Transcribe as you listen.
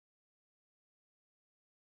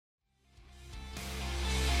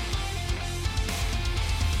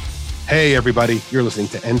Hey, everybody. You're listening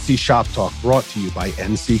to NC Shop Talk, brought to you by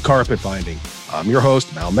NC Carpet Binding. I'm your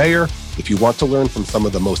host, Mal Mayer. If you want to learn from some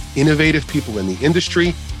of the most innovative people in the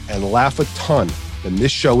industry and laugh a ton, then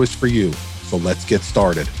this show is for you. So let's get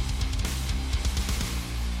started.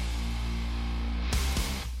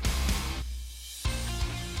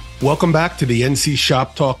 Welcome back to the NC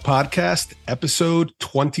Shop Talk podcast, episode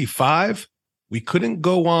 25. We couldn't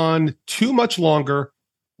go on too much longer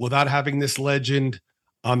without having this legend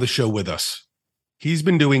on the show with us. He's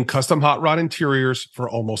been doing custom hot rod interiors for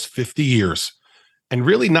almost 50 years, and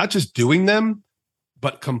really not just doing them,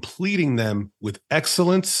 but completing them with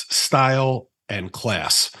excellence, style, and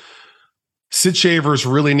class. Sid Shavers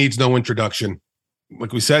really needs no introduction.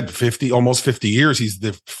 Like we said, almost 50 years. He's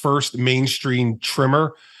the first mainstream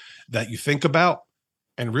trimmer that you think about,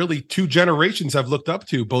 and really 2 generations I've looked up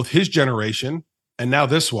to, both his generation and now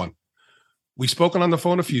this one. We've spoken on the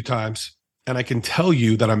phone a few times, and I can tell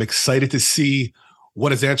you that I'm excited to see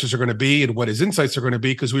what his answers are going to be and what his insights are going to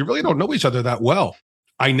be, because we really don't know each other that well.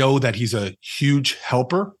 I know that he's a huge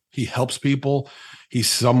helper. He helps people. He's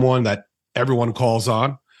someone that everyone calls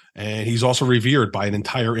on, and he's also revered by an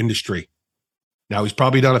entire industry. Now, he's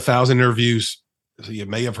probably done 1,000 interviews, so you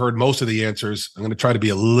may have heard most of the answers. I'm going to try to be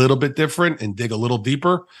a little bit different and dig a little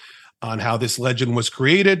deeper on how this legend was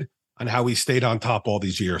created and how he stayed on top all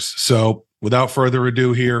these years. So without further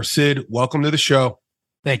ado here, Sid, welcome to the show.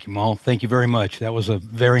 Thank you, Mal. Thank you very much. That was a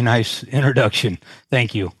very nice introduction.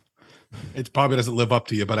 Thank you. It probably doesn't live up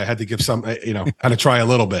to you, but I had to give some, had to try a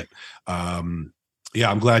little bit. I'm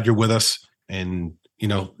glad you're with us. And,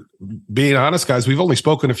 being honest, guys, we've only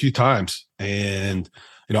spoken a few times, and,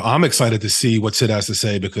 I'm excited to see what Sid has to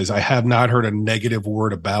say, because I have not heard a negative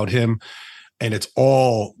word about him. And it's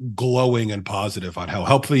all glowing and positive on how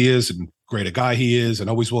helpful he is and great a guy he is and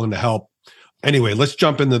always willing to help. Anyway, let's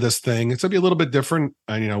jump into this thing. It's going to be a little bit different,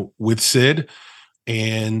 with Sid.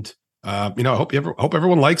 And, I hope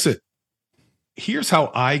everyone likes it. Here's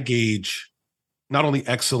how I gauge not only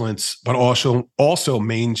excellence, but also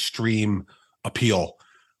mainstream appeal.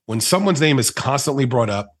 When someone's name is constantly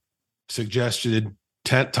brought up, suggested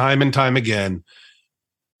time and time again,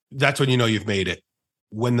 that's when you know you've made it.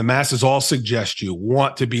 When the masses all suggest you,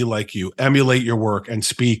 want to be like you, emulate your work, and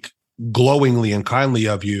speak glowingly and kindly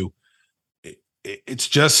of you, it's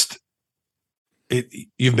just,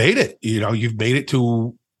 you've made it. You've made it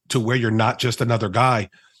to where you're not just another guy.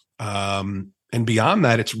 And beyond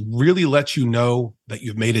that, it's really let you know that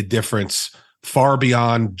you've made a difference far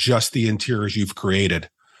beyond just the interiors you've created.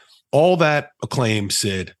 All that acclaim,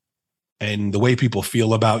 Sid, and the way people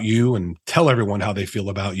feel about you and tell everyone how they feel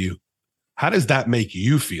about you, how does that make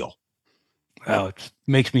you feel? Well, it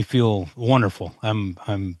makes me feel wonderful.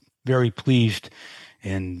 I'm very pleased,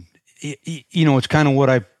 and it's kind of what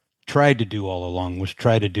I've tried to do all along, was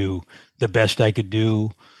try to do the best I could do,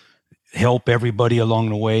 help everybody along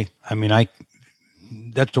the way. I mean,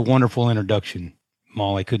 that's a wonderful introduction,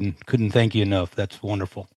 Mal. I couldn't thank you enough. That's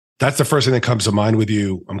wonderful. That's the first thing that comes to mind with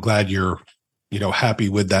you. I'm glad you're, happy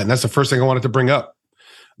with that. And that's the first thing I wanted to bring up,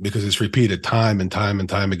 because it's repeated time and time and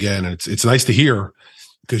time again. And it's nice to hear,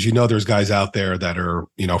 because, there's guys out there that are,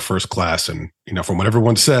 first class. And, from what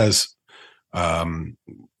everyone says,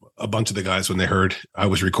 a bunch of the guys, when they heard I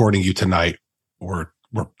was recording you tonight, were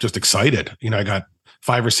just excited. I got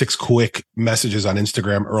 5 or 6 quick messages on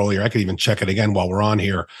Instagram earlier. I could even check it again while we're on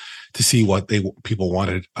here to see what people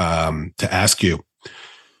wanted to ask you.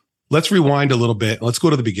 Let's rewind a little bit. Let's go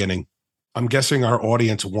to the beginning. I'm guessing our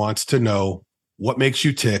audience wants to know what makes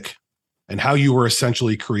you tick and how you were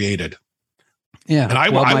essentially created. Yeah. And I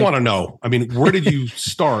want to know, where did you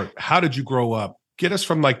start? How did you grow up? Get us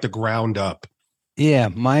from the ground up. Yeah.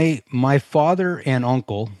 My father and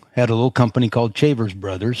uncle had a little company called Shavers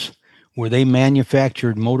Brothers, where they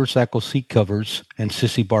manufactured motorcycle seat covers and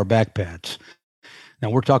sissy bar back pads. Now,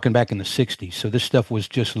 we're talking back in the 60s. So this stuff was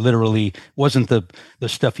just literally wasn't the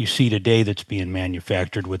stuff you see today that's being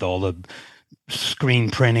manufactured with all the screen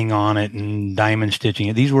printing on it and diamond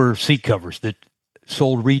stitching. These were seat covers that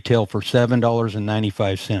sold retail for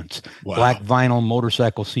 $7.95. Wow. Black vinyl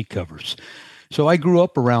motorcycle seat covers. So I grew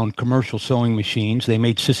up around commercial sewing machines. They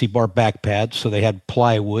made sissy bar back pads, so they had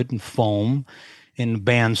plywood and foam and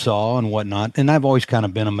bandsaw and whatnot. And I've always kind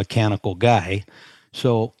of been a mechanical guy.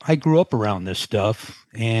 So I grew up around this stuff,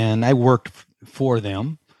 and I worked for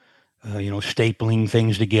them, stapling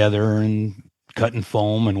things together and cutting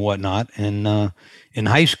foam and whatnot. And in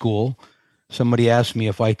high school, somebody asked me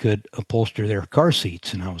if I could upholster their car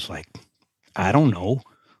seats. And I was like, I don't know.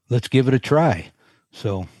 Let's give it a try.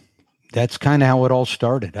 So that's kind of how it all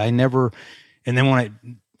started. And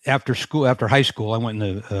then after high school, I went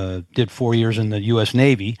and did 4 years in the U.S.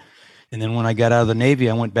 Navy. And then when I got out of the Navy,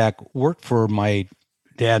 I went back, worked for my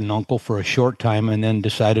dad and uncle for a short time, and then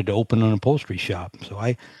decided to open an upholstery shop. So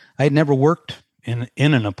I had never worked in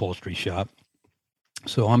an upholstery shop.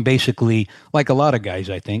 So I'm basically, like a lot of guys,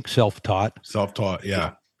 I think, self-taught. Self-taught,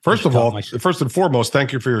 yeah. First of all, first and foremost,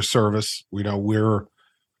 thank you for your service. We're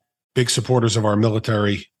big supporters of our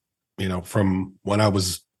military, from when I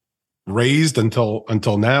was raised until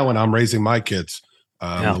now, and I'm raising my kids.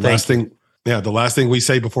 The last thing we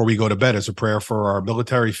say before we go to bed is a prayer for our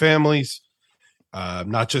military families,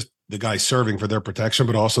 not just the guys serving for their protection,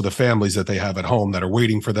 but also the families that they have at home that are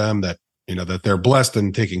waiting for them, that they're blessed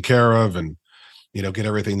and taken care of, and get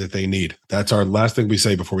everything that they need. That's our last thing we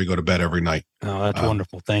say before we go to bed every night. Oh, that's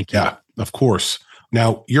wonderful. Thank you. Yeah, of course.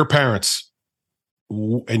 Now, your parents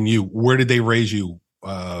and you, where did they raise you?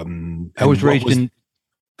 I was raised in.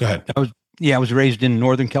 Go ahead. I was raised in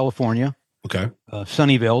Northern California. Okay.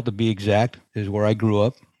 Sunnyvale, to be exact, is where I grew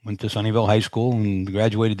up. Went to Sunnyvale High School and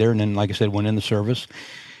graduated there. And then, like I said, went in the service.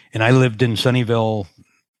 And I lived in Sunnyvale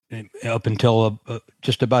up until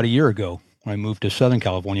just about a year ago. I moved to Southern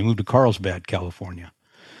California, moved to Carlsbad, California,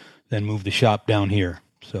 then moved the shop down here.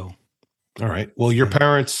 So, all right. Well, your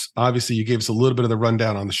parents, obviously, you gave us a little bit of the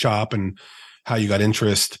rundown on the shop and how you got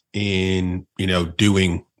interest in,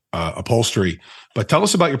 doing upholstery. But tell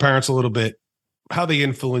us about your parents a little bit, how they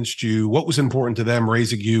influenced you, what was important to them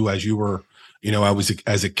raising you as you were,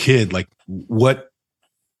 as a kid, like what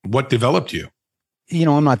developed you?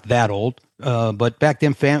 I'm not that old, but back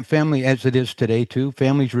then, family, as it is today too,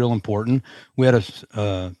 family's real important. We had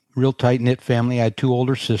a real tight knit family. I had two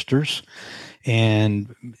older sisters,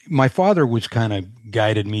 and my father was kind of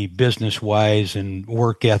guided me business wise and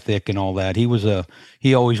work ethic and all that.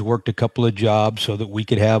 He always worked a couple of jobs so that we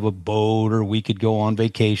could have a boat or we could go on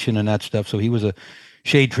vacation and that stuff. So he was a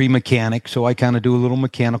shade tree mechanic. So I kind of do a little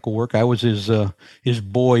mechanical work. I was his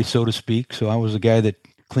boy, so to speak. So I was the guy that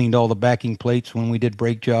cleaned all the backing plates when we did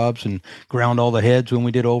brake jobs and ground all the heads when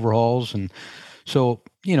we did overhauls. And so,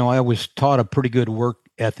 I was taught a pretty good work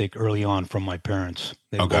ethic early on from my parents.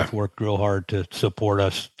 They both worked real hard to support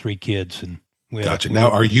us three kids. And gotcha. Now,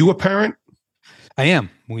 are you a parent? I am.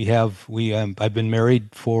 I've been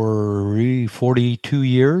married for 42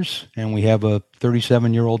 years, and we have a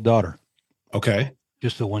 37-year-old daughter. Okay.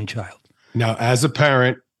 Just the one child. Now, as a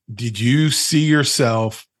parent, did you see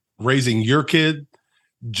yourself raising your kid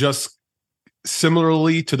just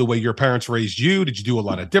similarly to the way your parents raised you? Did you do a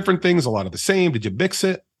lot of different things, a lot of the same? Did you mix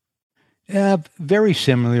it? Very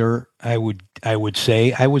similar, I would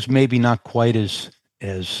say. I was maybe not quite as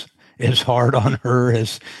hard on her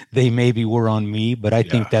as they maybe were on me, but I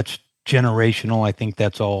think that's generational. I think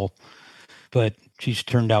that's all. But she's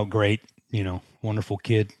turned out great, wonderful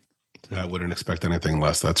kid. So. I wouldn't expect anything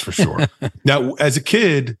less, that's for sure. Now, as a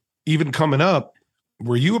kid, even coming up,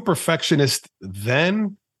 were you a perfectionist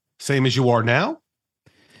then, same as you are now?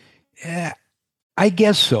 Yeah, I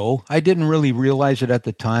guess so. I didn't really realize it at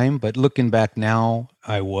the time, but looking back now,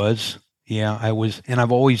 I was. Yeah, I was. And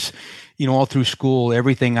I've always, all through school,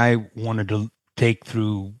 everything I wanted to take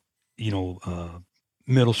through,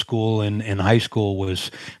 middle school and high school was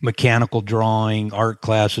mechanical drawing, art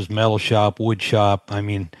classes, metal shop, wood shop. I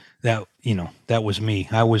mean, that was me.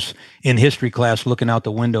 I was in history class looking out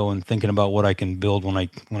the window and thinking about what I can build when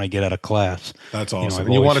I get out of class. That's awesome.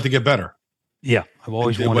 And you wanted to get better. Yeah, I've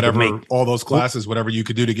always wanted to make all those classes, whatever you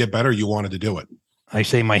could do to get better, you wanted to do it. I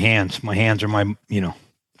say my hands. My hands are my,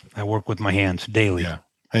 I work with my hands daily. Yeah.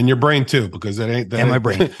 And your brain too, because it ain't that. And my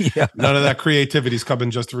brain. Yeah. None of that creativity is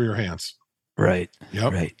coming just through your hands. Right.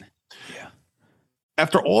 Yep. Right. Yeah.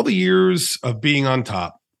 After all the years of being on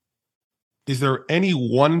top, is there any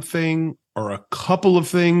one thing or a couple of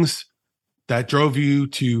things that drove you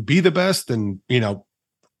to be the best and,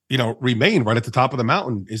 remain right at the top of the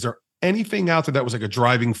mountain? Is there anything out there that was like a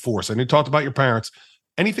driving force? And you talked about your parents.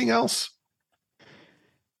 Anything else?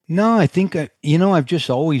 No, I think, I've just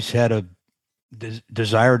always had a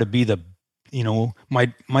desire to be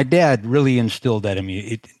my dad really instilled that in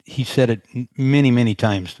me. He said it many, many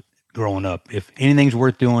times growing up. If anything's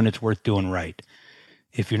worth doing, it's worth doing right.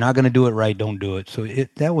 If you're not going to do it right, don't do it. So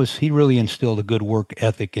he really instilled a good work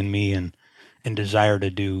ethic in me and desire to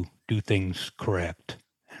do things correct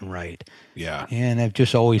and right. Yeah. And I've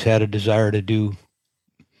just always had a desire to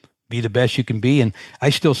be the best you can be. And I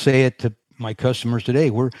still say it to my customers today.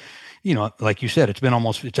 We're, like you said,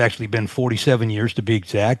 it's actually been 47 years to be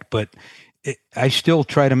exact, but I still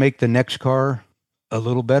try to make the next car a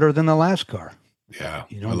little better than the last car. Yeah.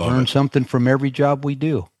 Learn something from every job we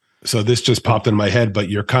do. So this just popped in my head, but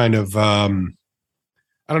you're kind of, I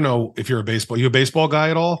don't know if you're a baseball guy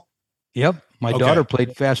at all? Yep. My Okay. daughter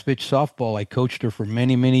played fast pitch softball. I coached her for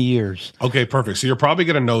many, many years. Okay, perfect. So you're probably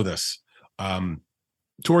going to know this.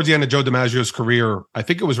 Towards the end of Joe DiMaggio's career, I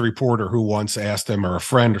think it was a reporter who once asked him, or a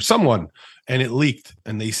friend or someone, and it leaked,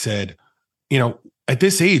 and they said, at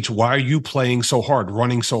this age, why are you playing so hard,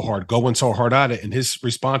 running so hard, going so hard at it? And his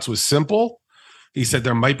response was simple. He said,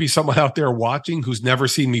 there might be someone out there watching who's never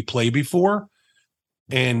seen me play before.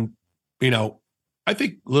 And, I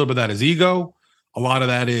think a little bit of that is ego. A lot of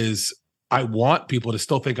that is I want people to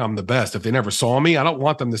still think I'm the best. If they never saw me, I don't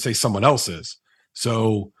want them to say someone else is.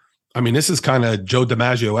 So, this is kind of Joe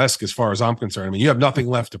DiMaggio-esque as far as I'm concerned. You have nothing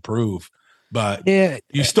left to prove, but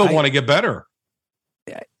you still want to get better.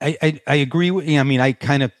 I agree with you. I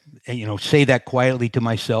kind of, say that quietly to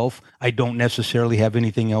myself. I don't necessarily have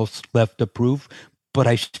anything else left to prove, but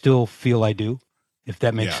I still feel I do, if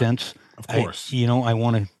that makes sense. Of course. I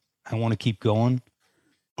want to keep going.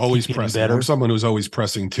 Always pressing. I'm someone who's always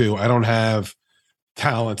pressing too. I don't have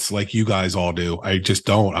talents like you guys all do. I just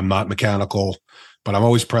don't. I'm not mechanical, but I'm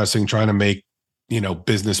always pressing, trying to make,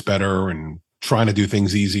 business better and trying to do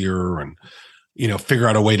things easier and, figure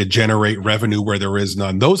out a way to generate revenue where there is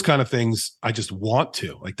none. Those kind of things I just want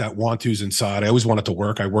to. Like that want to's inside. I always wanted to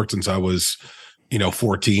work. I worked since I was,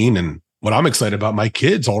 14. And what I'm excited about, my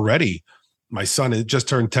kids already, my son had just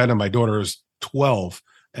turned 10 and my daughter is 12.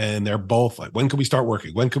 And they're both like, when can we start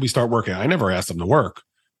working? When can we start working? I never asked them to work,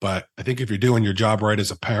 but I think if you're doing your job right as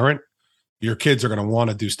a parent, your kids are going to want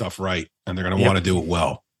to do stuff right. And they're going to want to do it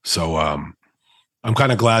well. So I'm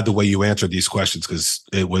kind of glad the way you answered these questions, because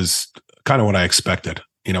it was kind of what I expected,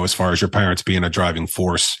 as far as your parents being a driving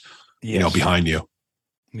force, behind you.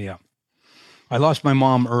 Yeah. I lost my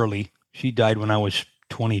mom early. She died when I was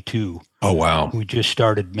 22. Oh, wow. We just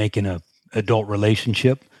started making a adult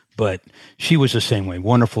relationship, but she was the same way.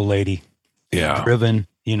 Wonderful lady. Yeah. Driven,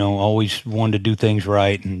 always wanted to do things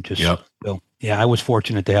right. And just, I was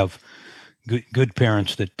fortunate to have good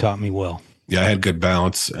parents that taught me well. Yeah. I had good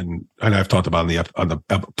balance, and I've talked about on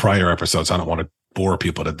the prior episodes. I don't want to bore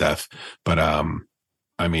people to death, but,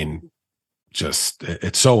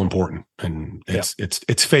 it's so important, and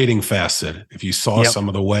it's fading fast, Sid. If you saw some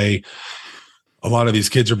of the way a lot of these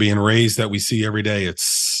kids are being raised that we see every day,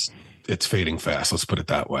 it's fading fast. Let's put it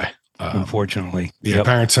that way. Unfortunately.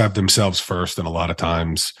 Parents have themselves first. And a lot of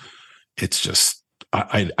times it's just,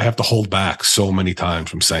 I have to hold back so many times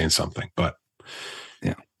from saying something, but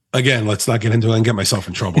again, let's not get into it and get myself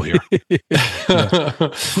in trouble here.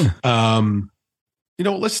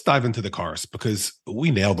 Let's dive into the cars, because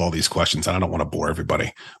we nailed all these questions and I don't want to bore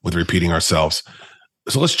everybody with repeating ourselves.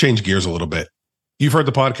 So let's change gears a little bit. You've heard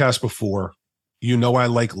the podcast before. I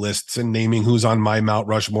like lists and naming who's on my Mount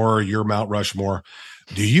Rushmore or your Mount Rushmore.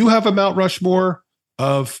 Do you have a Mount Rushmore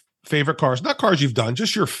of favorite cars? Not cars you've done,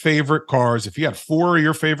 just your favorite cars. If you had 4 of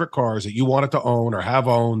your favorite cars that you wanted to own or have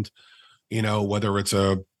owned, whether it's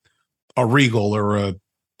a Regal or a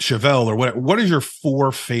Chevelle or whatever, what is your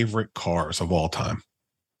 4 favorite cars of all time?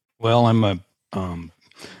 Well, I'm a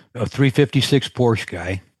 356 Porsche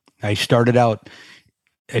guy. I started out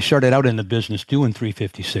in the business doing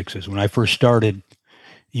 356s. When I first started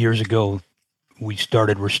years ago, we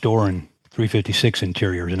started restoring 356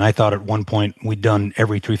 interiors. And I thought at one point we'd done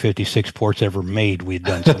every 356 Porsche ever made. We'd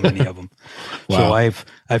done so many of them. Wow. So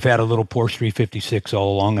I've had a little Porsche 356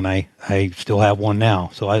 all along, and I still have one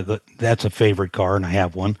now. So that's a favorite car, and I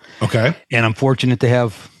have one. Okay. And I'm fortunate to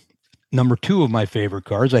have number 2 of my favorite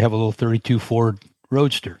cars. I have a little 32 Ford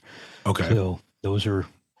Roadster. Okay. So those are,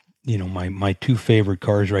 my 2 favorite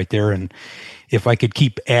cars right there. And if I could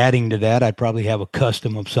keep adding to that, I'd probably have a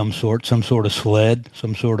custom of some sort of sled,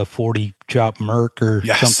 some sort of 40 chop Merc or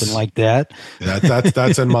something like that.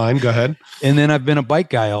 That's in mind. Go ahead. And then I've been a bike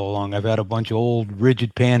guy all along. I've had a bunch of old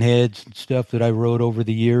rigid panheads and stuff that I rode over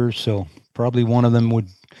the years. So probably one of them would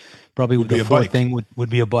be the fourth thing would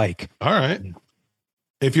be a bike. All right.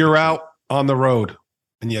 If you're out on the road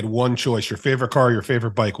and you had one choice, your favorite car, your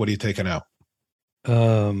favorite bike, what are you taking out?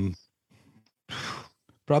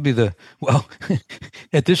 Probably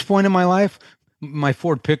at this point in my life, my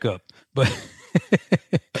Ford pickup, but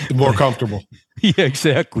more comfortable. Yeah,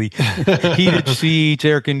 exactly. Heated seats,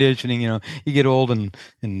 air conditioning, you get old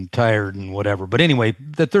and tired and whatever. But anyway,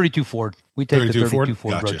 the 32 Ford, we take the 32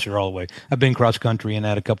 Ford Roadster all the way. I've been cross country in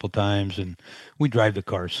that a couple of times, and we drive the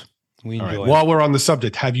cars. We enjoy it. While we're on the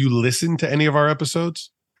subject, have you listened to any of our episodes?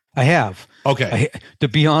 I have. Okay. To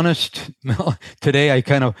be honest, today I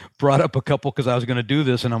kind of brought up a couple because I was going to do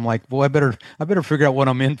this, and I'm like, well, I better figure out what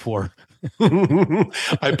I'm in for. I'm not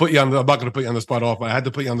going to put you on the spot off. I had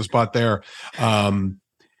to put you on the spot there.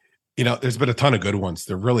 there's been a ton of good ones.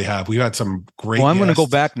 There really have. We've had some great. Well, I'm going to go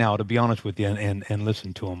guests. back now, to be honest with you, and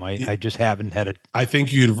listen to them. I just haven't had it. I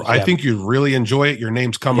think you'd really enjoy it. Your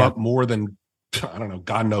name's come up more than, I don't know,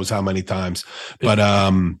 God knows how many times. But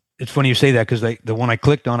it's funny you say that, because the one I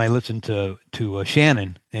clicked on, I listened to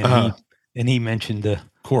Shannon, and he mentioned the.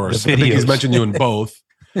 Of course, the I think he's mentioned you in both.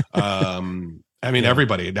 I mean,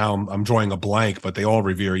 everybody. Now I'm drawing a blank, but they all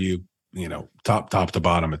revere you. Top to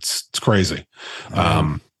bottom. It's crazy.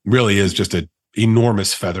 Really is just an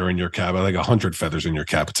enormous feather in your cap. Like 100 feathers in your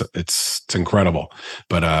cap. It's incredible.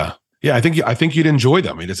 But I think you'd enjoy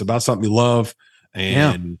them. I mean, it's about something you love,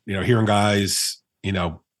 and hearing guys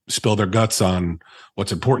spill their guts on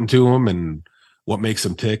what's important to them and what makes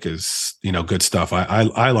them tick is good stuff.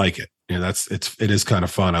 I like it. It is kind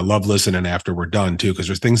of fun. I love listening after we're done too, because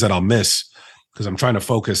there's things that I'll miss because I'm trying to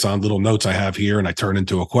focus on little notes I have here and I turn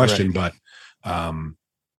into a question. Right. But I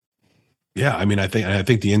mean, I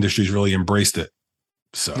think the industry's really embraced it.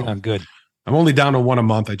 So good. I'm only down to one a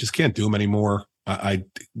month. I just can't do them anymore.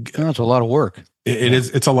 It's a lot of work. It is.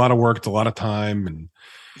 It's a lot of work. It's a lot of time, and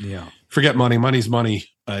forget money. Money's money.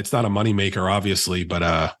 It's not a money maker, obviously,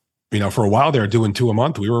 but for a while there, doing 2 a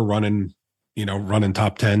month, we were running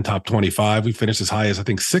top 10, top 25. We finished as high as I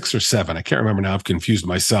think 6 or 7. I can't remember now. I've confused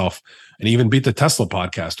myself, and even beat the Tesla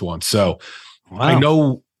podcast once. So I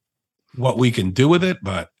know what we can do with it,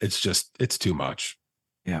 but it's too much.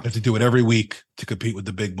 Yeah. You have to do it every week to compete with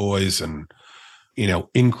the big boys and,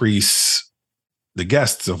 increase the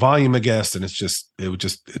guests, the volume of guests. And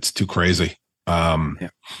it's too crazy. And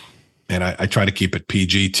I try to keep it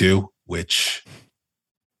PG too, which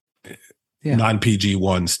non-PG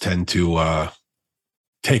ones tend to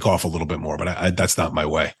take off a little bit more, but that's not my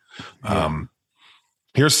way.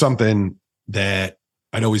 Here's something that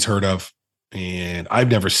I'd always heard of, and I've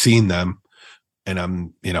never seen them. And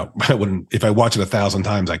I'm, I wouldn't, if I watch it 1,000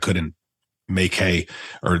 times, I couldn't make hay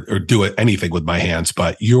or do anything with my hands.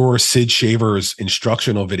 But your Sid Shavers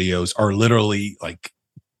instructional videos are literally like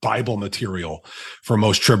Bible material for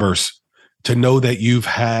most trimmers. To know that you've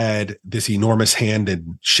had this enormous hand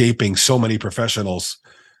in shaping so many professionals,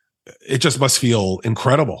 it just must feel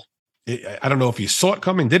incredible. I don't know if you saw it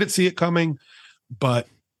coming, didn't see it coming, but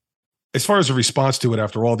as far as the response to it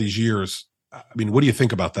after all these years, I mean, what do you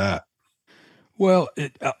think about that? Well,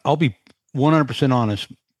 I'll be 100%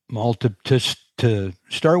 honest, Mal. To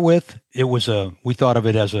start with, we thought of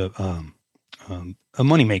it as a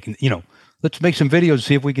money making. Let's make some videos,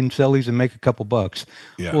 see if we can sell these and make a couple bucks.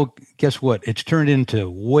 Yeah. Well, guess what? It's turned into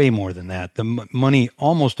way more than that. The money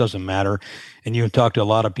almost doesn't matter. And you talk to a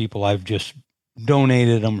lot of people. I've just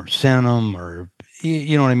donated them or sent them, or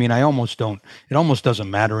you know what I mean? It almost doesn't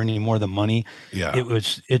matter anymore, the money. Yeah.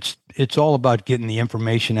 It's all about getting the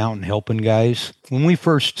information out and helping guys. When we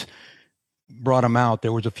first brought them out,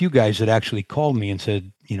 there was a few guys that actually called me and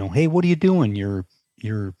said, hey, what are you doing?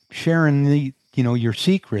 You're sharing your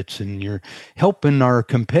secrets and you're helping our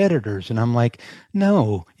competitors. And I'm like,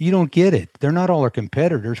 no, you don't get it. They're not all our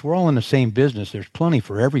competitors. We're all in the same business. There's plenty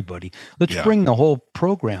for everybody. Let's bring the whole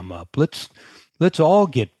program up. Let's all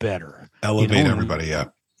get better. Elevate everybody. Yeah.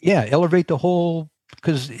 Yeah. Elevate the whole,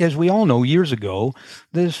 because as we all know, years ago,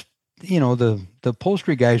 this, the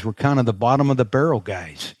upholstery guys were kind of the bottom of the barrel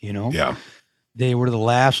guys, Yeah. They were the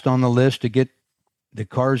last on the list to get the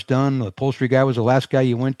cars done. The upholstery guy was the last guy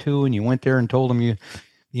you went to, and you went there and told him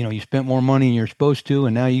you spent more money than you're supposed to,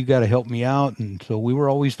 and now you got to help me out. And so we were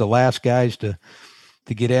always the last guys to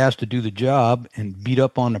get asked to do the job and beat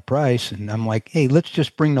up on the price. And I'm like, hey, let's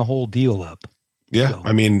just bring the whole deal up. Yeah. So,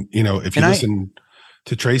 I mean, if you listen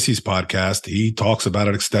to Tracy's podcast, he talks about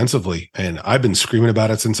it extensively. And I've been screaming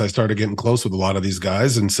about it since I started getting close with a lot of these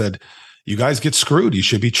guys and said, you guys get screwed. You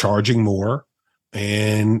should be charging more.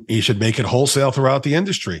 And you should make it wholesale throughout the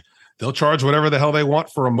industry. They'll charge whatever the hell they want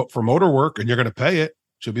for motor work, and you're going to pay it.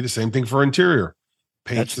 Should be the same thing for interior.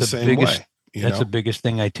 Paint's the same way. That's the biggest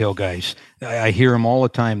thing I tell guys. I hear them all the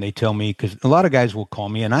time. They tell me, because a lot of guys will call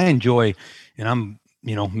me, and I enjoy, and I'm,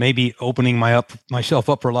 maybe opening myself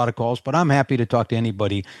up for a lot of calls, but I'm happy to talk to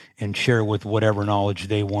anybody and share with whatever knowledge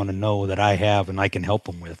they want to know that I have and I can help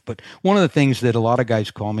them with. But one of the things that a lot of guys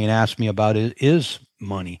call me and ask me about is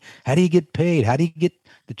money. How do you get paid? How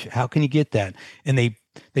can you get that? And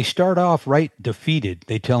they start off right defeated.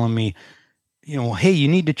 They telling me,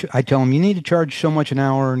 hey, I tell them, you need to charge so much an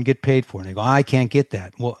hour and get paid for it. And they go, I can't get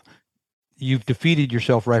that. Well, you've defeated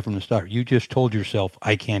yourself right from the start. You just told yourself,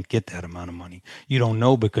 I can't get that amount of money. You don't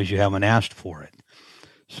know because you haven't asked for it.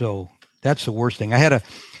 So that's the worst thing. I had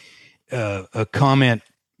a comment,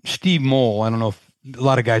 Steve Mole. I don't know if a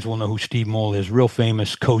lot of guys will know who Steve Mole is, real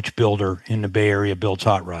famous coach builder in the Bay Area, builds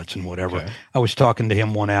hot rods and whatever. Okay. I was talking to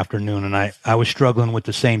him one afternoon, and I was struggling with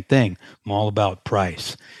the same thing. I'm all about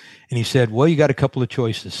price. And he said, well, you got a couple of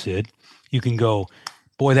choices, Sid. You can go,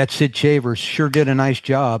 boy, that Sid Shavers sure did a nice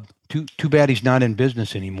job. Too bad he's not in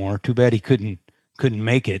business anymore. Too bad he couldn't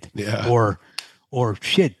make it. Yeah. Or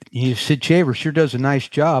shit, Sid Shaver sure does a nice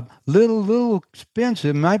job. Little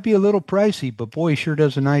expensive, might be a little pricey, but boy, he sure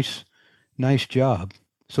does a nice job.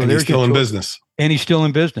 So and he's still in business. And he's still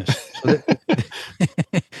in business. So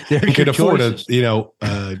he can afford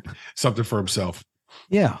something for himself.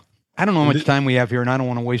 Yeah. I don't know how much time we have here, and I don't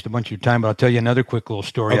want to waste a bunch of your time, but I'll tell you another quick little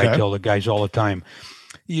story I tell the guys all the time.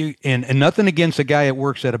 And nothing against the guy that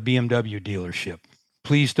works at a BMW dealership.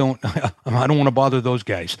 Please don't, I don't want to bother those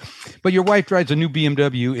guys. But your wife drives a new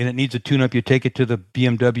BMW and it needs a tune-up. You take it to the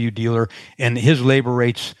BMW dealer, and his labor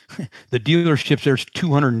rates, the dealerships, there's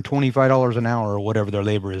 $225 an hour or whatever their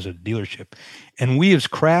labor is at a dealership. And we as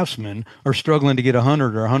craftsmen are struggling to get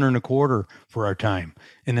 100 or 100 and a quarter for our time.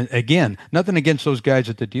 And again, nothing against those guys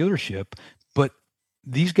at the dealership, but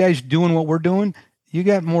these guys doing what we're doing, you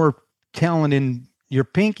got more talent in your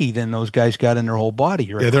pinky than those guys got in their whole body.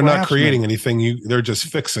 They're not creating anything. They're just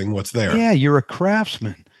fixing what's there. Yeah, you're a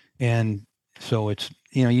craftsman. And so it's,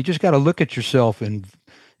 you just got to look at yourself and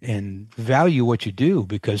value what you do,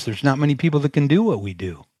 because there's not many people that can do what we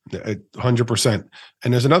do. 100%.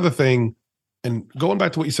 And there's another thing, and going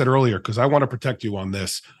back to what you said earlier, because I want to protect you on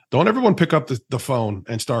this. Don't everyone pick up the phone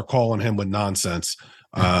and start calling him with nonsense.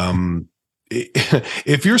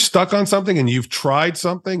 If you're stuck on something and you've tried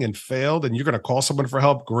something and failed and you're going to call someone for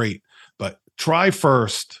help, great. But try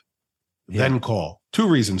first, then call. 2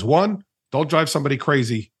 reasons. 1, don't drive somebody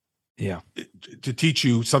crazy to teach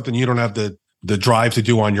you something you don't have the drive to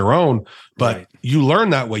do on your own. But you learn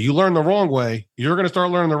that way. You learn the wrong way. You're going to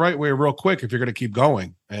start learning the right way real quick if you're going to keep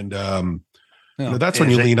going. And that's when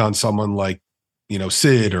you lean on someone like,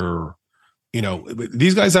 Sid, or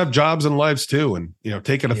these guys have jobs and lives too. And,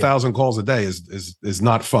 taking 1,000 calls a day is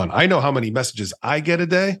not fun. I know how many messages I get a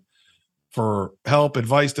day for help,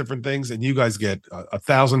 advice, different things. And you guys get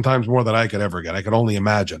 1,000 times more than I could ever get. I could only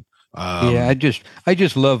imagine. I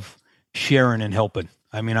just love sharing and helping.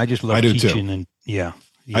 I mean, I just love teaching and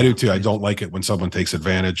I do too. I don't like it when someone takes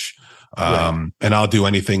advantage. And I'll do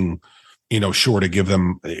anything, sure to give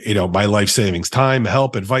them, my life savings, time,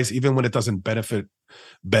 help, advice, even when it doesn't benefit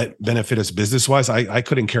us business wise. I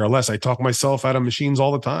couldn't care less. I talk myself out of machines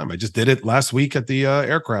all the time. I just did it last week at the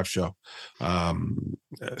aircraft show.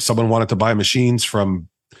 Someone wanted to buy machines from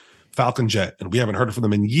Falcon Jet, and we haven't heard from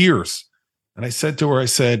them in years. And I said to her,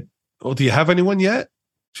 well, do you have anyone yet?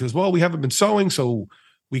 She goes, well, we haven't been sewing, so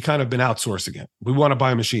we kind of been outsourcing it. We want to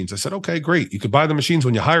buy machines. I said, okay, great. You could buy the machines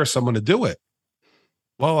when you hire someone to do it.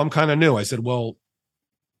 Well, I'm kind of new. I said,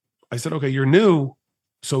 okay, you're new,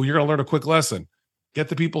 so you're going to learn a quick lesson. Get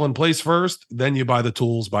the people in place first, then you buy the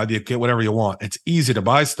tools, buy the kit, whatever you want. It's easy to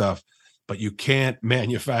buy stuff, but you can't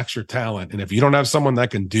manufacture talent. And if you don't have someone that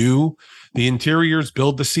can do the interiors,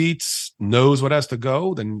 build the seats, knows what has to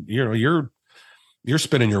go, then you're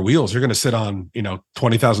spinning your wheels. You're going to sit on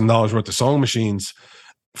 $20,000 worth of sewing machines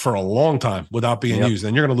for a long time without being used,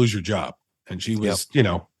 and you're going to lose your job. And she was,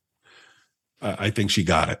 I think she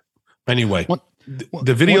got it. Anyway,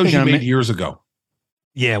 the videos you made years ago.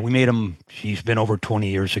 Yeah, we made them. She's been over 20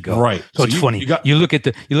 years ago. Right. So it's funny. You look at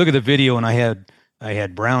the video, and I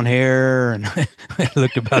had brown hair, and I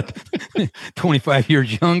looked about 25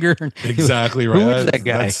 years younger. Exactly right. Who is that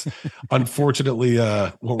guy? That's unfortunately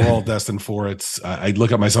what we're all destined for. It's I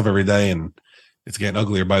look at myself every day, and it's getting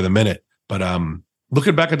uglier by the minute. But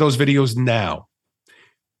looking back at those videos now,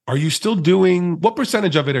 are you still doing? What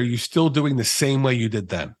percentage of it are you still doing the same way you did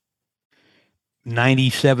then?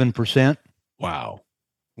 97%. Wow.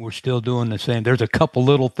 We're still doing the same. There's a couple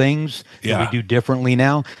little things that we do differently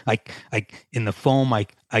now. Like in the foam, I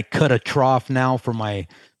cut a trough now for my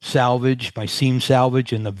salvage, my seam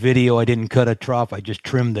salvage. In the video, I didn't cut a trough. I just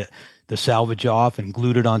trimmed the salvage off and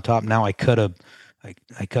glued it on top. Now I cut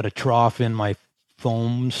a trough in my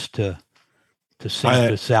foams to sink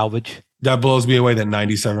the salvage. That blows me away that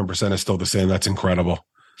 97% is still the same. That's incredible.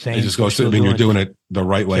 Same. It just goes to you're doing it the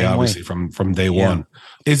right way, obviously, from day one.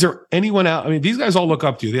 Is there anyone out? I mean, these guys all look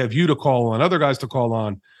up to you. They have you to call on, other guys to call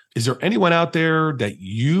on. Is there anyone out there that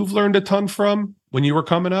you've learned a ton from when you were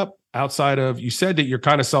coming up? Outside of, you said that you're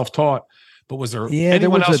kind of self-taught, but was there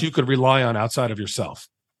anyone else you could rely on outside of yourself?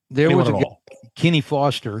 There was a guy, Kenny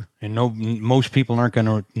Foster, and most people aren't going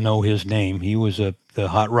to know his name. He was the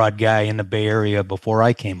hot rod guy in the Bay Area before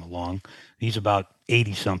I came along. He's about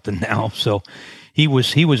 80 something now. So he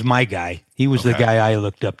was my guy. He was the guy I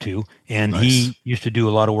looked up to, and he used to do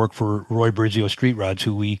a lot of work for Roy Brizio Street Rods,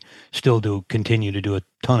 who we still continue to do a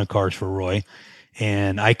ton of cars for Roy.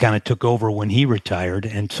 And I kind of took over when he retired.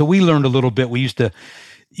 And so we learned a little bit. We used to,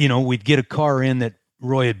 we'd get a car in that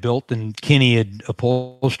Roy had built and Kenny had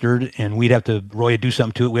upholstered, and Roy would do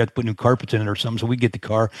something to it. We had to put new carpets in it or something. So we'd get the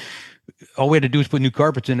car. All we had to do was put new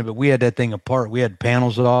carpets in it, but we had that thing apart. We had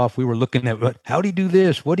panels off. We were looking at how do you do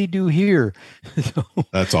this? What do you do here? So,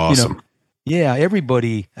 that's awesome. Yeah,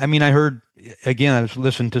 everybody. I mean, I heard, again, I was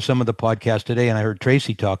listening to some of the podcasts today, and I heard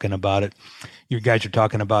Tracy talking about it. You guys are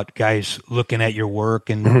talking about guys looking at your work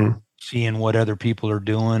and seeing what other people are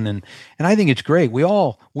doing, and I think it's great. We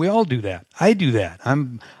all do that. I do that.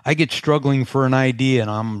 I get struggling for an idea, and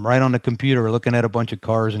I'm right on the computer looking at a bunch of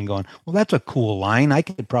cars and going, well, that's a cool line. I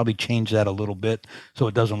could probably change that a little bit so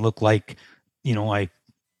it doesn't look like, I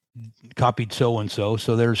copied so and so.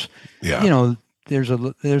 So there's there's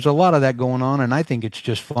a lot of that going on, and I think it's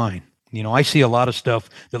just fine. I see a lot of stuff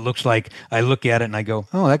that looks like I look at it and I go,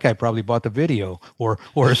 oh, that guy probably bought the video or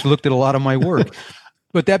has looked at a lot of my work.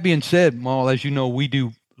 But that being said, well, as you know, we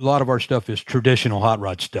do a lot of our stuff is traditional hot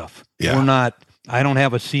rod stuff. Yeah. I don't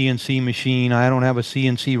have a CNC machine. I don't have a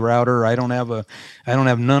CNC router. I don't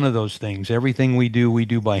have none of those things. Everything we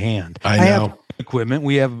do by hand. I know. Have equipment.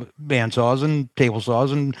 We have bandsaws and table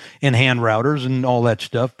saws and hand routers and all that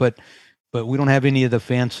stuff, but we don't have any of the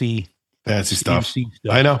fancy stuff.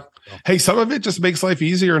 I know. Hey, some of it just makes life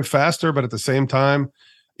easier and faster, but at the same time,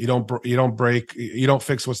 you don't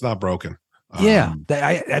fix what's not broken. Yeah,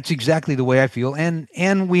 that's exactly the way I feel.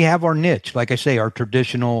 And we have our niche, like I say, our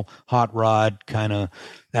traditional hot rod kind of,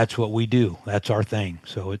 that's what we do. That's our thing.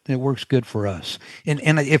 So it works good for us. And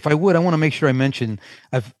if I want to make sure I mention,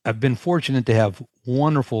 I've been fortunate to have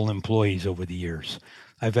wonderful employees over the years.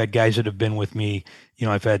 I've had guys that have been with me.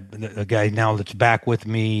 I've had a guy now that's back with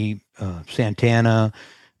me,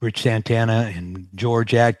 Rich Santana and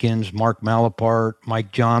George Atkins, Mark Malapart,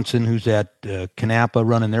 Mike Johnson, who's at Canapa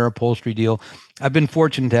running their upholstery deal. I've been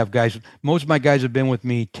fortunate to have guys. Most of my guys have been with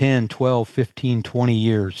me 10, 12, 15, 20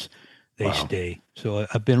 years. They stay. So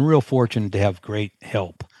I've been real fortunate to have great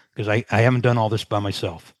help because I haven't done all this by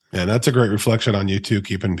myself. Yeah, that's a great reflection on you too,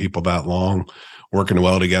 keeping people that long, working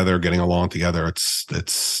well together, getting along together.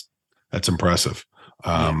 That's impressive.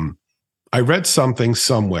 I read something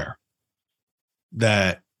somewhere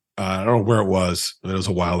that I don't know where it was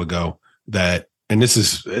a while ago, and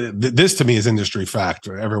this to me is industry fact.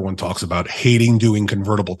 Everyone talks about hating doing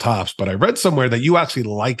convertible tops, but I read somewhere that you actually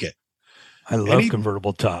like it. I love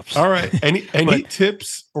convertible tops. All right. Any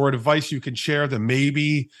tips or advice you can share that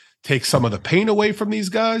maybe take some of the pain away from these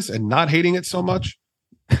guys and not hating it so much?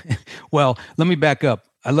 Well, let me back up.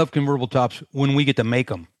 I love convertible tops when we get to make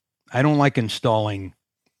them. I don't like installing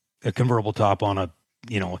a convertible top on a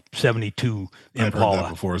 72 Impala. I've heard that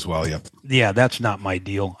before as well. Yep. Yeah, that's not my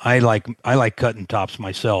deal. I like cutting tops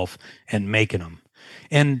myself and making them,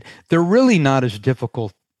 and they're really not as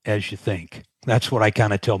difficult as you think. That's what I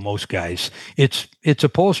kind of tell most guys. It's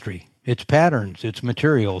upholstery, it's patterns, it's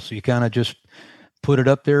materials. You kind of just put it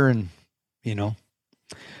up there, and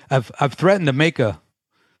I've threatened to make a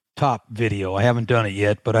top video. I haven't done it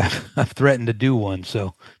yet, but I've threatened to do one,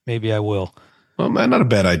 so maybe I will. Well, man, not a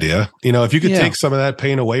bad idea. If you could take some of that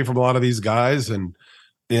pain away from a lot of these guys, and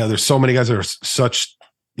there's so many guys that are such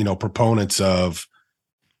proponents of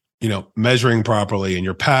measuring properly, and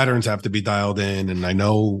your patterns have to be dialed in. And I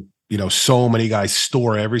know so many guys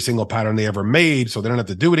store every single pattern they ever made, so they don't have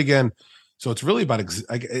to do it again. So it's really about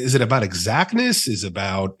is it about exactness? Is it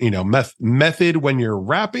about method when you're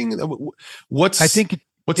wrapping? What's the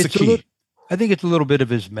key? I think it's a little bit of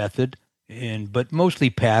his method. But mostly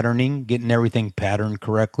patterning, getting everything patterned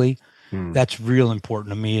correctly. That's real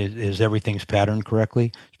important to me is everything's patterned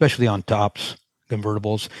correctly, especially on tops,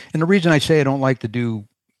 convertibles. And the reason I say I don't like to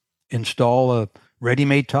install a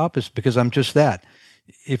ready-made top is because I'm just that.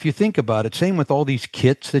 If you think about it, same with all these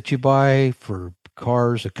kits that you buy for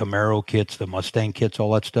cars, the Camaro kits, the Mustang kits,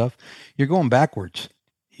 all that stuff, you're going backwards.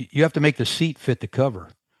 You have to make the seat fit the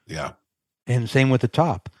cover. Yeah. And same with the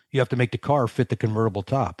top. You have to make the car fit the convertible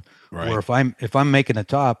top. Right. Or if I'm making a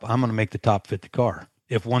top, I'm going to make the top fit the car.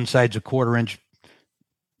 If one side's a 1/4 inch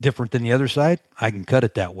different than the other side, I can cut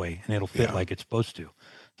it that way and it'll fit like it's supposed to.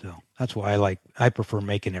 So that's why I prefer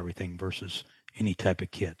making everything versus any type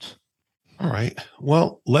of kits. All right.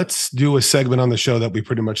 Well, let's do a segment on the show that we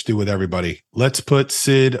pretty much do with everybody. Let's put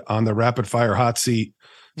Sid on the rapid fire hot seat.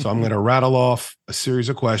 So I'm going to rattle off a series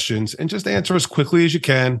of questions and just answer as quickly as you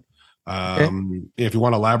can. If you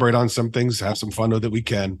want to elaborate on some things, have some fun with it, we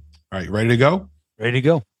can. All right, ready to go? Ready to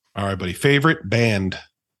go. All right, buddy. Favorite band?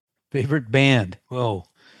 Favorite band? Oh,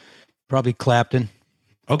 probably Clapton.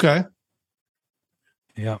 Okay.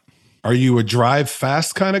 Yeah. Are you a drive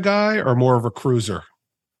fast kind of guy or more of a cruiser?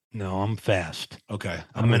 No, I'm fast. Okay.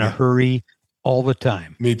 I'm in with a you. hurry all the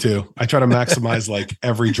time. Me too. I try to maximize like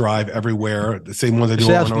every drive everywhere. The same ones I do Just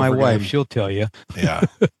over ask and my over wife; again. she'll tell you. Yeah.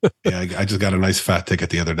 Yeah. I just got a nice fat ticket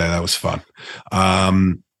the other day. That was fun.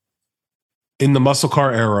 In the muscle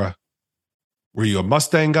car era, were you a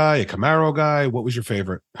Mustang guy, a Camaro guy? What was your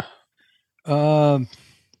favorite? Um,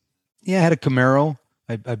 yeah, I had a Camaro.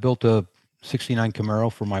 I built a '69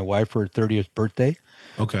 Camaro for my wife for her 30th birthday.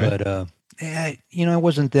 Okay. But I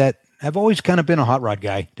wasn't that. I've always kind of been a hot rod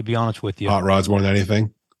guy, to be honest with you. Hot rods more than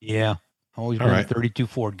anything. Yeah, always All been right. a 32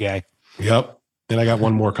 Ford guy. Yep. And I got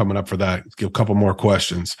one more coming up for that. Give a couple more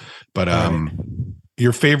questions. But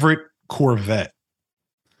your favorite Corvette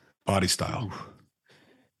body style?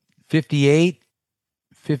 58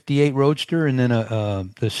 Roadster, and then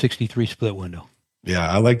the 63 split window.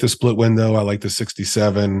 Yeah, I like the split window. I like the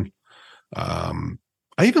 67. I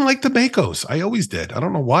even like the Makos. I always did. I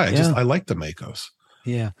don't know why. I like the Makos.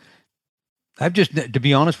 Yeah. To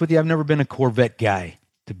be honest with you, I've never been a Corvette guy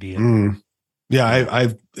to be.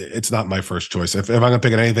 Yeah, it's not my first choice. If I'm gonna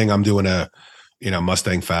pick anything, I'm doing a,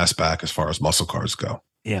 Mustang fastback as far as muscle cars go.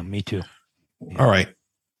 Yeah, me too. Yeah. All right.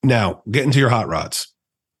 Now, get into your hot rods.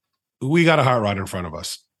 We got a hot rod in front of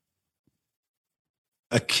us.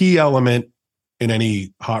 A key element in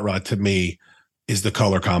any hot rod to me is the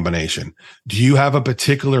color combination. Do you have a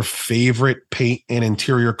particular favorite paint and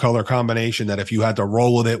interior color combination that if you had to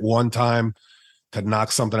roll with it one time to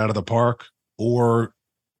knock something out of the park, or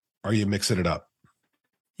are you mixing it up?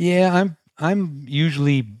 Yeah, I'm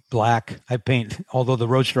usually black. I paint, although the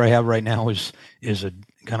Roadster I have right now is a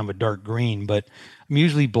kind of a dark green, but I'm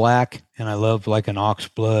usually black, and I love like an ox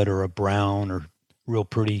blood or a brown or real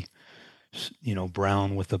pretty,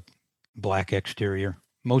 brown with a black exterior.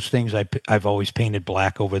 Most things I've always painted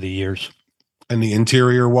black over the years. And the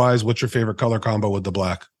interior wise, what's your favorite color combo with the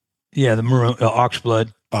black? Yeah, the maroon, ox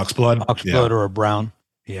blood or a brown.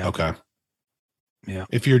 Yeah. Okay. Yeah.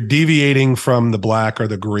 If you're deviating from the black or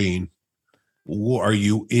the green, are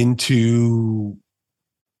you into?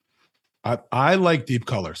 I like deep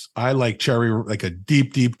colors. I like cherry, like a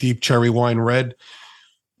deep cherry wine red.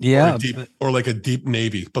 Yeah. Or like a deep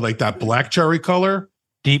navy, but like that black cherry color.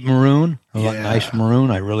 Deep maroon, nice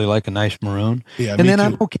maroon. I really like a nice maroon. Yeah, and then too.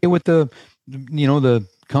 I'm okay with the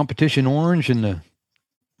competition orange and the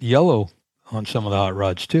yellow on some of the hot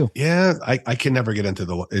rods too. Yeah, I can never get into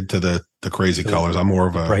the crazy colors. I'm more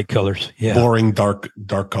of a bright colors, boring dark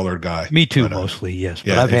colored guy. Me too, mostly, yes.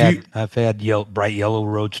 But I've had bright yellow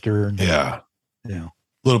Roadster. And, a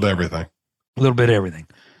little bit of everything. A little bit of everything.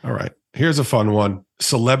 All right, here's a fun one: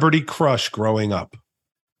 celebrity crush growing up.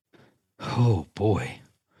 Oh boy.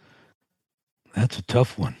 That's a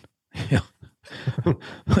tough one. Yeah.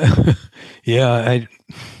 Yeah.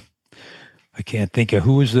 I can't think of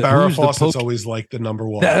who is the Farrah Fawcett's always like the number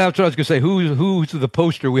one. That's what I was gonna say. Who's the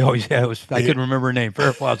poster we always had? I couldn't remember her name.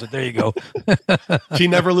 Farrah Fawcett. There you go. She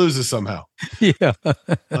never loses somehow. Yeah.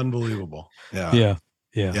 Unbelievable. Yeah. Yeah.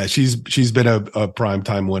 Yeah. Yeah. She's been a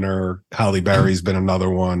primetime winner. Halle Berry's been another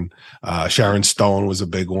one. Sharon Stone was a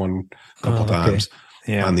big one a couple times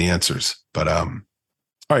on the answers. But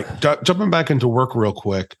all right, jumping back into work real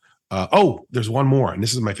quick. There's one more, and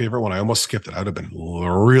this is my favorite one. I almost skipped it. I would have been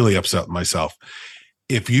really upset with myself.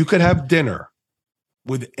 If you could have dinner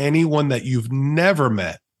with anyone that you've never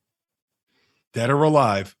met, dead or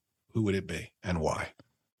alive, who would it be and why?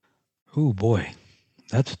 Oh, boy.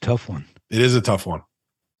 That's a tough one. It is a tough one.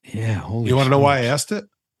 Yeah. You want to know why I asked it?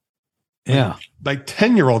 Yeah. My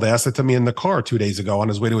 10-year-old asked it to me in the car 2 days ago on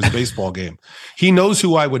his way to his baseball game. He knows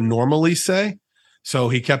who I would normally say. So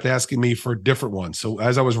he kept asking me for different ones. So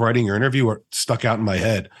as I was writing your interview, it stuck out in my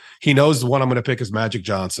head. He knows the one I'm going to pick is Magic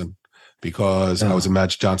Johnson because I was a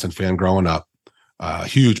Magic Johnson fan growing up.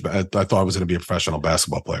 Huge. I thought I was going to be a professional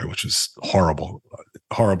basketball player, which is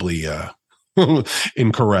horribly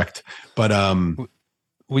incorrect. But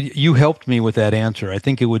you helped me with that answer. I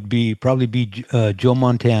think it would probably be Joe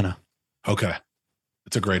Montana. Okay,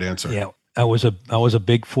 it's a great answer. Yeah. I was a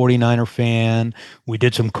big 49er fan. We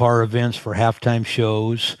did some car events for halftime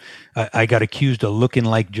shows. I got accused of looking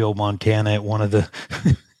like Joe Montana at one of the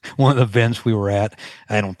events we were at.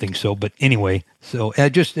 I don't think so, but anyway. So I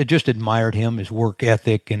just admired him, his work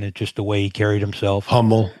ethic, and just the way he carried himself.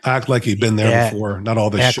 Humble, act like he'd been there before. Not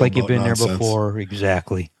all this. Act like he'd been nonsense. there before.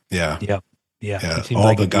 Exactly. Yeah. Yep. Yeah. All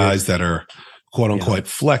like the guys that are quote unquote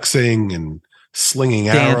flexing and slinging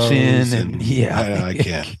dancing arrows and I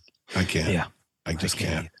can't. I can't. Yeah. I just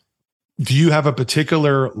can't. Do you have a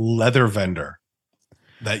particular leather vendor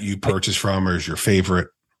that you purchase from, or is your favorite?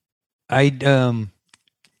 It's going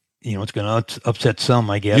to upset some,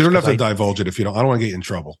 I guess. You don't have to divulge it if you don't. I don't want to get you in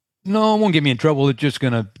trouble. No, it won't get me in trouble. It's just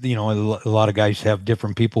going to, a lot of guys have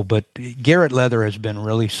different people, but Garrett Leather has been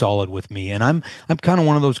really solid with me. And I'm kind of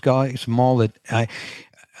one of those guys, Maul, that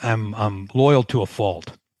I'm loyal to a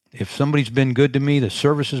fault. If somebody's been good to me, the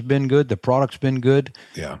service has been good, the product's been good.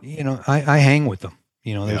 Yeah. I hang with them.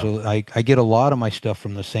 I get a lot of my stuff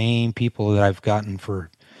from the same people that I've gotten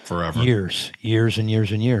for forever, years and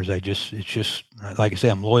years and years. It's just, like I say,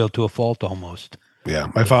 I'm loyal to a fault almost.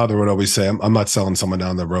 Yeah. My father would always say, I'm not selling someone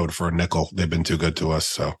down the road for a nickel. They've been too good to us.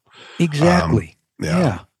 So exactly.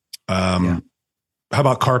 Yeah. How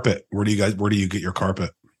about carpet? Where do you get your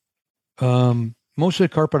carpet? Most of the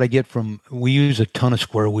carpet I get we use a ton of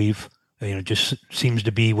square weave. Just seems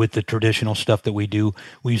to be with the traditional stuff that we do.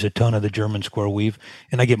 We use a ton of the German square weave,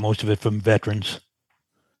 and I get most of it from Veterans.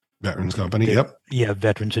 Veterans Company, yep. Yeah,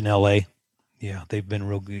 Veterans in LA. Yeah, they've been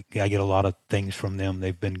real good. I get a lot of things from them.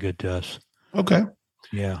 They've been good to us. Okay.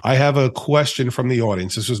 Yeah. I have a question from the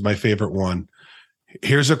audience. This was my favorite one.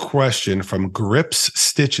 Here's a question from Grips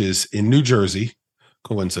Stitches in New Jersey.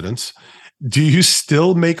 Coincidence. Do you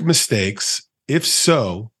still make mistakes? If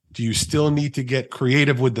so, do you still need to get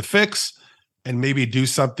creative with the fix and maybe do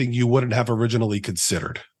something you wouldn't have originally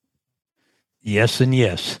considered? Yes and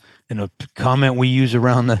yes. And a comment we use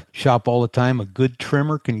around the shop all the time, a good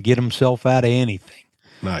trimmer can get himself out of anything.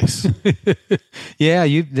 Nice. Yeah,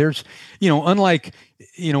 unlike,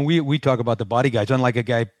 we talk about the body guys, unlike a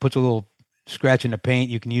guy puts a little scratch in the paint,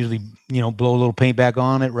 you can usually, blow a little paint back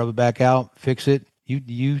on it, rub it back out, fix it.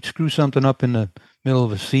 You screw something up in the middle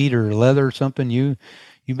of a seat or leather or something, you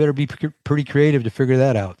better be pretty creative to figure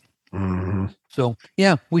that out. Mm-hmm. So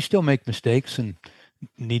yeah, we still make mistakes and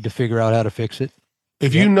need to figure out how to fix it.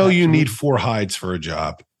 If you know you need 4 hides for a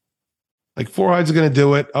job, like 4 hides are going to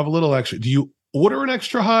do it, of a little extra. Do you order an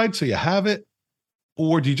extra hide so you have it,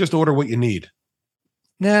 or do you just order what you need?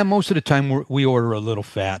 Nah, most of the time we order a little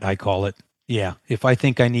fat, I call it. Yeah, if I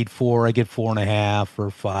think I need 4, I get 4.5 or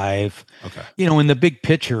 5. Okay. In the big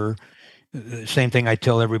picture, same thing I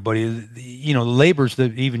tell everybody, labor's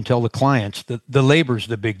even tell the clients, the labor's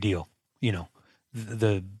the big deal.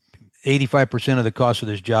 The 85% of the cost of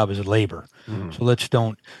this job is labor. Mm. So let's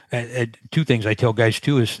don't, 2 things I tell guys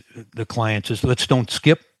too is the clients is let's don't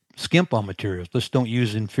skimp on materials. Let's don't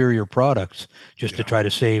use inferior products just to try to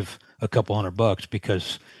save a couple $100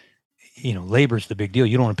 because, labor's the big deal.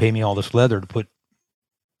 You don't want to pay me all this leather to put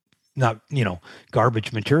not,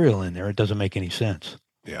 garbage material in there. It doesn't make any sense.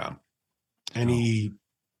 Yeah.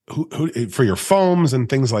 Who for your foams and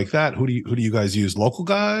things like that? Who do you guys use? Local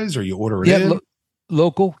guys, or you order it in?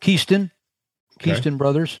 Local Keystone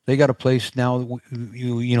Brothers. They got a place now.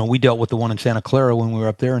 We dealt with the one in Santa Clara when we were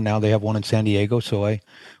up there, and now they have one in San Diego. So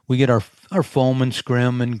we get our foam and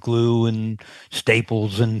scrim and glue and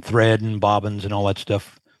staples and thread and bobbins and all that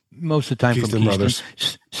stuff most of the time from Keystone Brothers.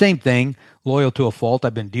 Same thing. Loyal to a fault.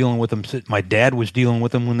 I've been dealing with them. My dad was dealing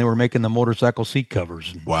with them when they were making the motorcycle seat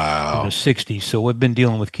covers. Wow. In the 60s. So we've been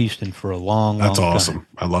dealing with Keystone for a long time. That's awesome.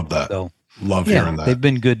 I love that. So, love hearing that. They've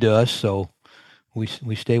been good to us. So we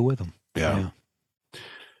stay with them. Yeah.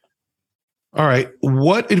 All right.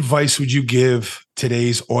 What advice would you give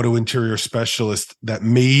today's auto interior specialist that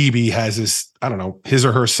maybe has his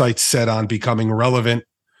or her sights set on becoming relevant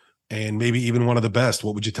and maybe even one of the best?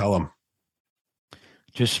 What would you tell them?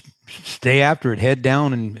 Just stay after it, head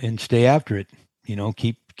down and stay after it.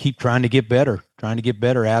 Keep trying to get better,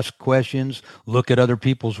 ask questions, look at other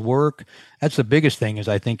people's work. That's the biggest thing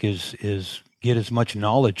is get as much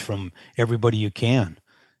knowledge from everybody you can.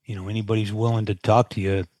 Anybody's willing to talk to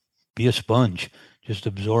you, be a sponge, just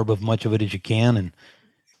absorb as much of it as you can and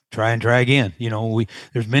try again.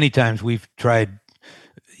 There's many times we've tried,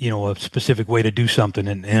 a specific way to do something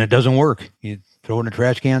and it doesn't work. You throw it in a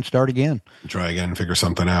trash can, start again. Try again and figure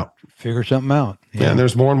something out. Yeah. And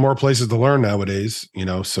there's more and more places to learn nowadays,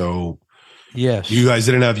 so yes. You guys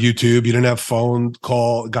didn't have YouTube. You didn't have phone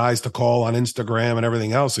call guys to call on Instagram and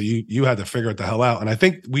everything else. So you had to figure it the hell out. And I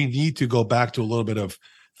think we need to go back to a little bit of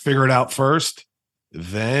figure it out first,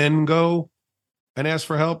 then go and ask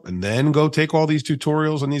for help, and then go take all these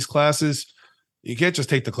tutorials and these classes. You can't just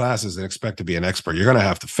take the classes and expect to be an expert. You're going to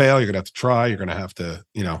have to fail. You're going to have to try. You're going to have to,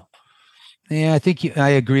 Yeah, I think I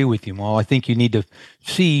agree with you, Mal. I think you need to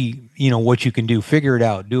see, what you can do, figure it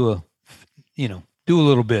out, do a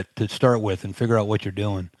little bit to start with and figure out what you're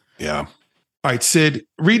doing. Yeah. All right, Sid,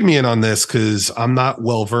 read me in on this because I'm not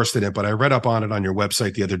well versed in it, but I read up on it on your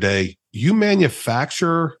website the other day. You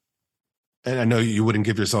manufacture and I know you wouldn't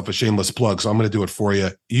give yourself a shameless plug, so I'm going to do it for you.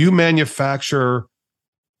 You manufacture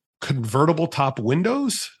convertible top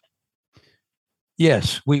windows?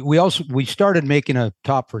 Yes, we started making a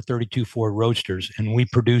top for 32 Ford Roadsters, and we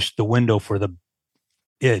produced the window for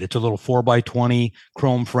it's a little 4x20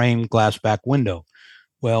 chrome frame glass back window.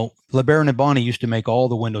 Well, LeBaron & Bonney used to make all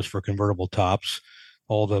the windows for convertible tops,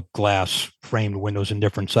 all the glass framed windows in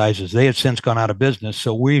different sizes. They have since gone out of business,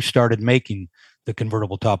 so we've started making the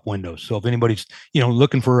convertible top windows. So if anybody's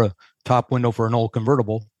looking for a top window for an old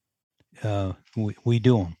convertible, we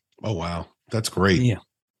do them. Oh wow, that's great. Yeah.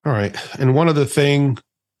 All right. And one other thing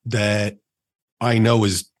that I know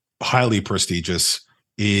is highly prestigious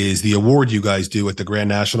is the award you guys do at the Grand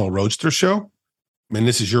National Roadster Show. I mean,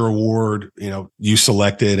 this is your award, you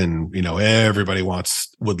selected, and, everybody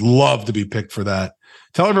would love to be picked for that.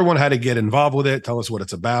 Tell everyone how to get involved with it. Tell us what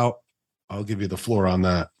it's about. I'll give you the floor on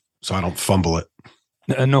that so I don't fumble it.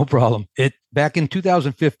 No problem. Back in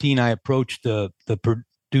 2015, I approached the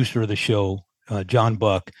producer of the show, John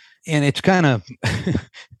Buck, and it's kind of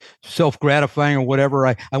self-gratifying or whatever.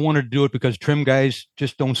 I wanted to do it because trim guys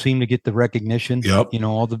just don't seem to get the recognition. Yep.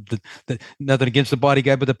 All the nothing against the body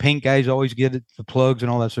guy, but the paint guys always get it, the plugs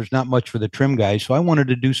and all that. So there's not much for the trim guys. So I wanted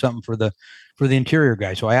to do something for the interior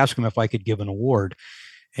guy. So I asked him if I could give an award,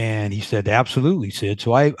 and he said, absolutely, Sid.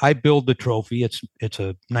 So I build the trophy. It's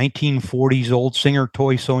a 1940s old Singer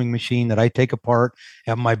toy sewing machine that I take apart,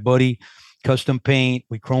 have my buddy custom paint.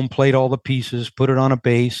 We chrome plate all the pieces, put it on a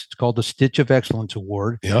base. It's called the Stitch of Excellence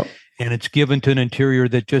Award. Yep. And it's given to an interior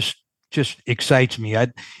that just excites me.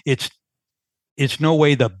 It's no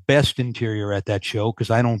way the best interior at that show, because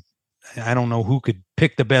I don't know who could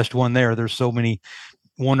pick the best one there. There's so many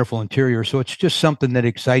wonderful interiors. So it's just something that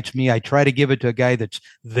excites me. I try to give it to a guy that's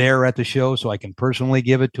there at the show so I can personally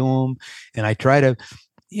give it to him. And I try to,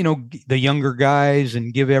 the younger guys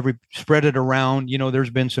and spread it around. There's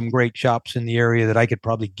been some great shops in the area that I could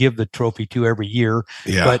probably give the trophy to every year,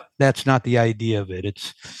 but that's not the idea of it.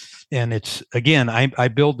 It's again, I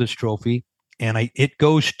build this trophy and it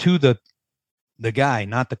goes to the guy,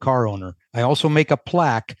 not the car owner. I also make a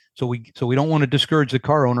plaque. So we don't want to discourage the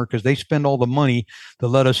car owner because they spend all the money to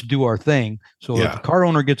let us do our thing. So the car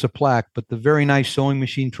owner gets a plaque, but the very nice sewing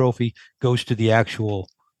machine trophy goes to the actual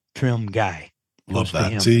trim guy. Love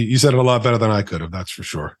that. See, you said it a lot better than I could have. That's for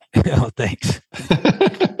sure. Oh, thanks.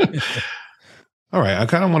 All right. I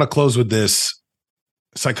kind of want to close with this.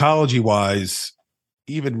 Psychology wise,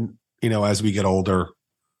 even, as we get older,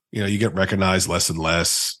 you get recognized less and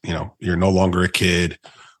less. You're no longer a kid.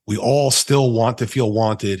 We all still want to feel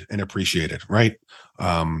wanted and appreciated, right?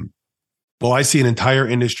 Well, I see an entire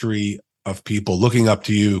industry of people looking up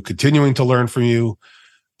to you, continuing to learn from you,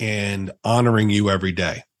 and honoring you every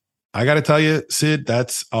day. I got to tell you, Sid,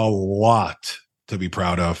 that's a lot to be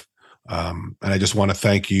proud of. And I just want to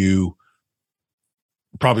thank you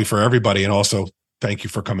probably for everybody. And also thank you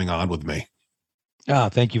for coming on with me.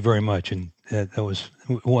 Thank you very much. And that was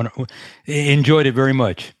enjoyed it very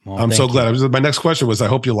much. Well, I'm so glad. My next question was, I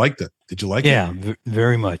hope you liked it. Did you like it? Yeah,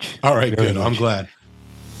 very much. All right, very good. Much. I'm glad.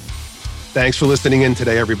 Thanks for listening in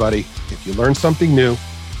today, everybody. If you learned something new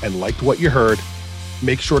and liked what you heard,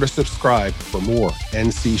 make sure to subscribe for more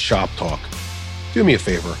NC Shop Talk. Do me a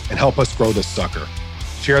favor and help us grow this sucker.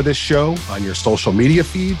 Share this show on your social media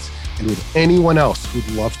feeds and with anyone else who'd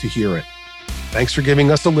love to hear it. Thanks for giving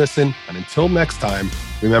us a listen. And until next time,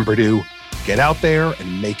 remember to get out there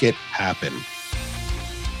and make it happen.